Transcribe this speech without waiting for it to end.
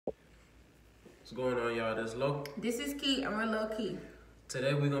What's going on, y'all? This is Lo. This is Key, and we're low key.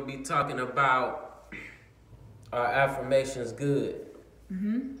 Today we're going to be talking about our affirmations good.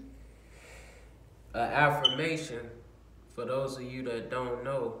 An affirmation, for those of you that don't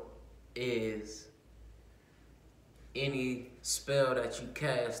know, is any spell that you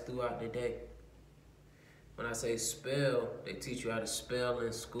cast throughout the day. When I say spell, they teach you how to spell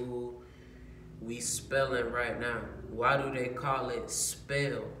in school. We spelling right now. Why do they call it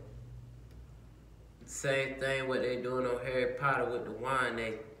spell? Same thing what they doing on Harry Potter with the wand.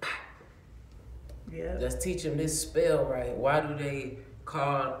 Let's teach them this spell right. Why do they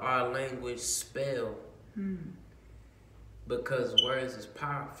call our language spell? Because words is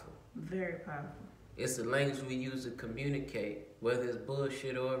powerful. Very powerful. It's the language we use to communicate, whether it's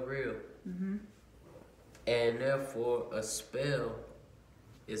bullshit or real. And therefore, a spell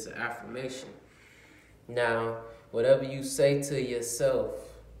is an affirmation. Now, whatever you say to yourself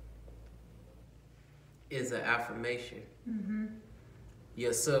is an affirmation.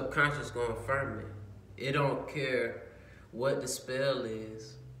 Your subconscious gonna affirm it. It don't care what the spell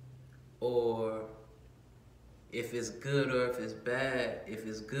is, or if it's good or if it's bad, if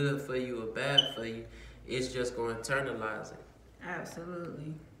it's good for you or bad for you, it's just gonna internalize it.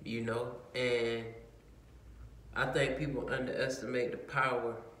 Absolutely. You know, and I think people underestimate the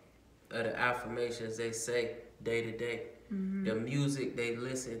power of the affirmations they say day to day. The music they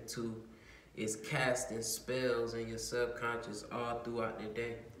listen to is casting spells in your subconscious all throughout the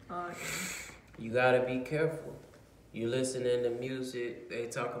day. You gotta be careful. You listening to music, they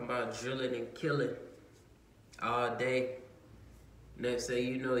talking about drilling and killing all day. Next thing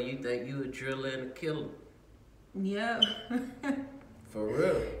you know, you think you a driller and a killer. Yeah. For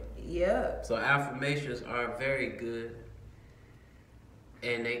real. Yeah. So affirmations are very good,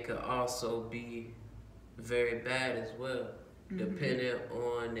 and they could also be very bad as well, depending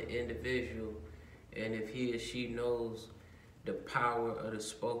on the individual and if he or she knows the power of the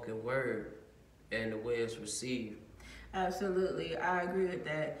spoken word and the way it's received. Absolutely. I agree with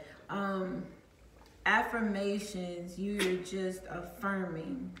that. Affirmations, you're just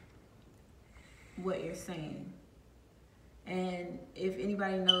affirming what you're saying. And if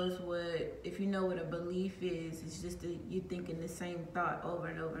anybody knows if you know what a belief is, it's just that you thinking the same thought over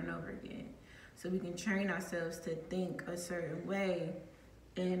and over and over again. So we can train ourselves to think a certain way,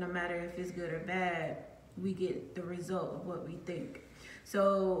 and no matter if it's good or bad, we get the result of what we think.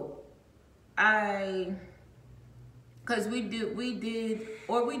 So because we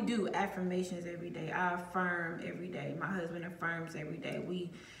do affirmations every day. I affirm every day. My husband affirms every day.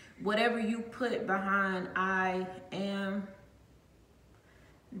 Whatever you put behind I am,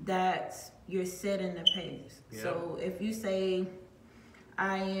 that's you're setting the pace. Yep. So if you say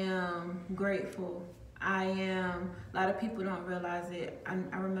I am grateful, a lot of people don't realize it.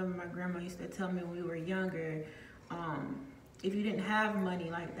 I remember my grandma used to tell me when we were younger, if you didn't have money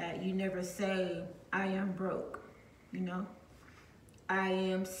like that, you never say I am broke, you know? I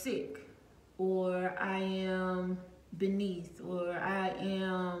am sick, or I am beneath, or I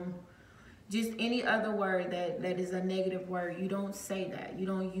am just any other word that is a negative word. You don't say that. You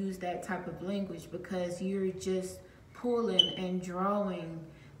don't use that type of language because you're just pulling and drawing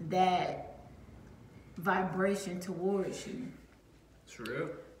that vibration towards you.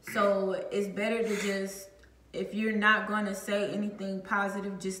 True. So it's better to just, if you're not going to say anything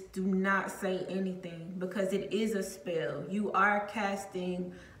positive, just do not say anything, because it is a spell. You are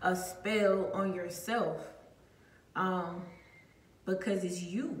casting a spell on yourself, because it's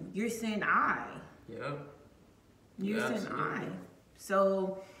you. You're saying I. Yeah. You're saying I.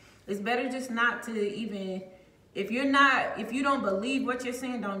 So it's better just not to even, if you don't believe what you're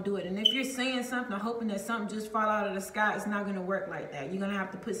saying, don't do it. And if you're saying something hoping that something just fall out of the sky, it's not going to work like that. You're going to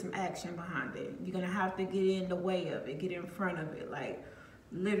have to put some action behind it. You're going to have to get in the way of it, get in front of it, like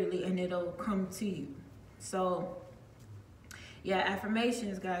literally, and it'll come to you. So yeah,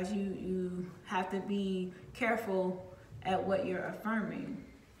 affirmations, guys, you have to be careful at what you're affirming,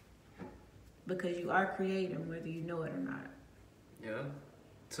 because you are creating whether you know it or not. Yeah.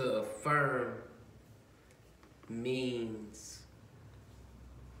 To affirm means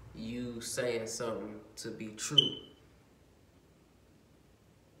you saying something to be true.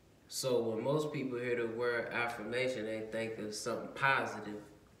 So when most people hear the word affirmation, they think of something positive.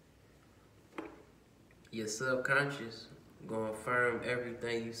 Your subconscious gonna affirm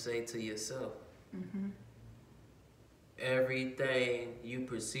everything you say to yourself. Everything you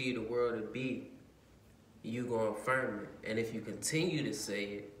perceive the world to be, you gonna affirm it. And if you continue to say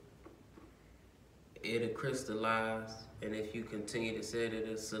it, it'll crystallize, and if you continue to say it,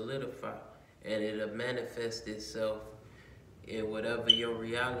 it'll solidify, and it'll manifest itself in whatever your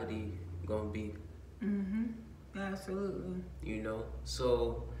reality gonna be. Absolutely. You know,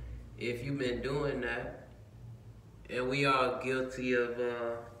 so if you've been doing that, and we are guilty of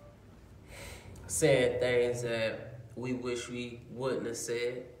saying things that we wish we wouldn't have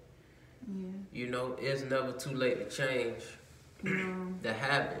said. Yeah. You know, it's never too late to change the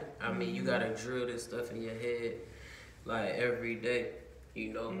habit. I mean, you gotta drill this stuff in your head like every day.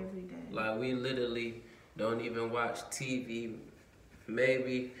 You know, Every day. like we literally don't even watch TV.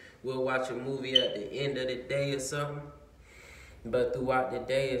 Maybe we'll watch a movie at the end of the day or something. But throughout the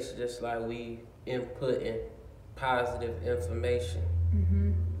day, it's just like we inputting positive information,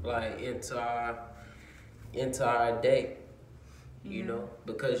 like into our day. You know,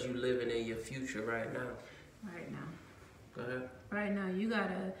 because you living in your future right now. Right now. Go ahead. Right now,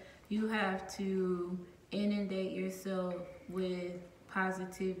 you have to inundate yourself with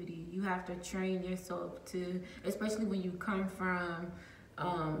positivity. You have to train yourself to, especially when you come from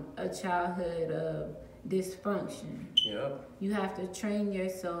a childhood of dysfunction. Yep. You have to train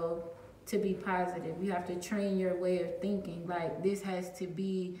yourself to be positive. You have to train your way of thinking. Like, this has to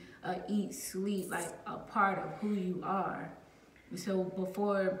be a eat, sleep, like a part of who you are. So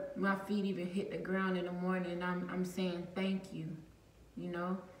before my feet even hit the ground in the morning, I'm saying thank you, you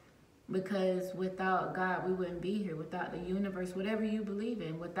know? Because without God, we wouldn't be here. Without the universe, whatever you believe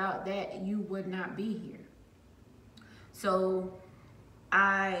in, without that, you would not be here. So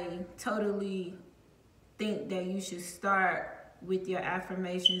I totally think that you should start with your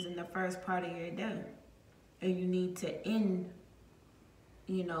affirmations in the first part of your day. And you need to end,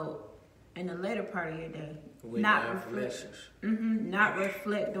 you know, in the later part of your day. With not affirmations. Not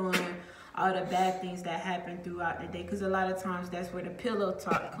reflect on all the bad things that happen throughout the day. Because a lot of times that's where the pillow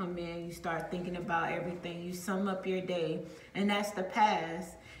talk come in. You start thinking about everything. You sum up your day. And that's the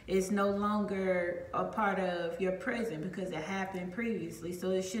past. It's no longer a part of your present because it happened previously.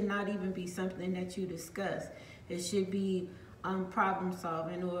 So it should not even be something that you discuss. It should be problem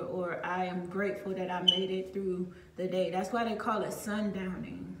solving or I am grateful that I made it through the day. That's why they call it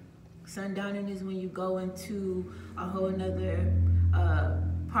sundowning. Sundowning is when you go into a whole nother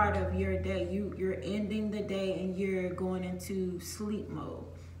part of your day. You're ending the day and you're going into sleep mode.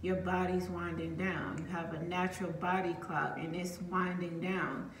 Your body's winding down. You have a natural body clock and it's winding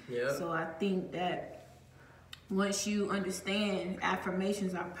down. Yep. So I think that once you understand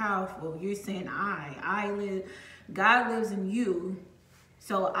affirmations are powerful, you're saying I live, God lives in you.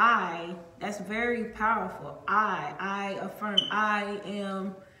 So that's very powerful. I affirm, I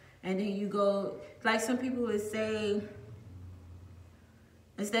am. And then you go, like some people would say,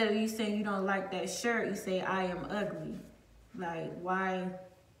 instead of you saying you don't like that shirt, you say, I am ugly. Like, why?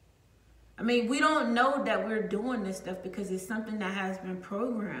 I mean, we don't know that we're doing this stuff because it's something that has been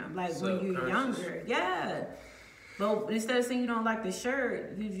programmed. Like when you're younger. Yeah. But instead of saying you don't like the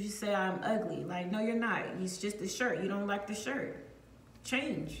shirt, you just say, I'm ugly. Like, no, you're not. It's just the shirt. You don't like the shirt.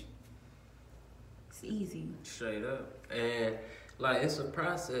 Change. It's easy. Straight up. And like, it's a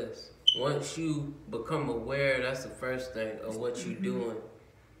process. Once you become aware, that's the first thing of what you're doing.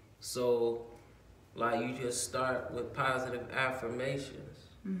 So, like, you just start with positive affirmations.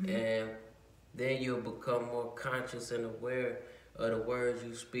 And then you'll become more conscious and aware of the words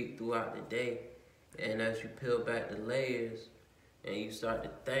you speak throughout the day. And as you peel back the layers and you start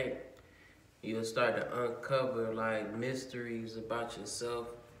to think, you'll start to uncover, like, mysteries about yourself,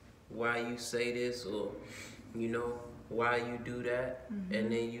 why you say this or, you know, why you do that,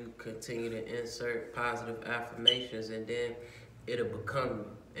 and then you continue to insert positive affirmations, and then it'll become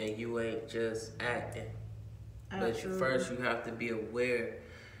you, and you ain't just acting. But first you have to be aware,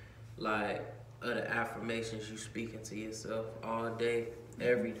 like, of the affirmations you speaking to yourself all day,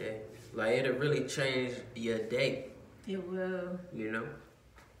 every day. Like, it'll really change your day. It will. You know?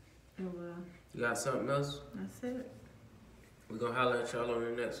 It will. You got something else? That's it. We're gonna holler at y'all on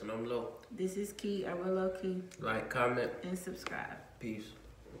the next one. I'm Low. This is Key. I will Low Key. Like, comment, and subscribe. peace.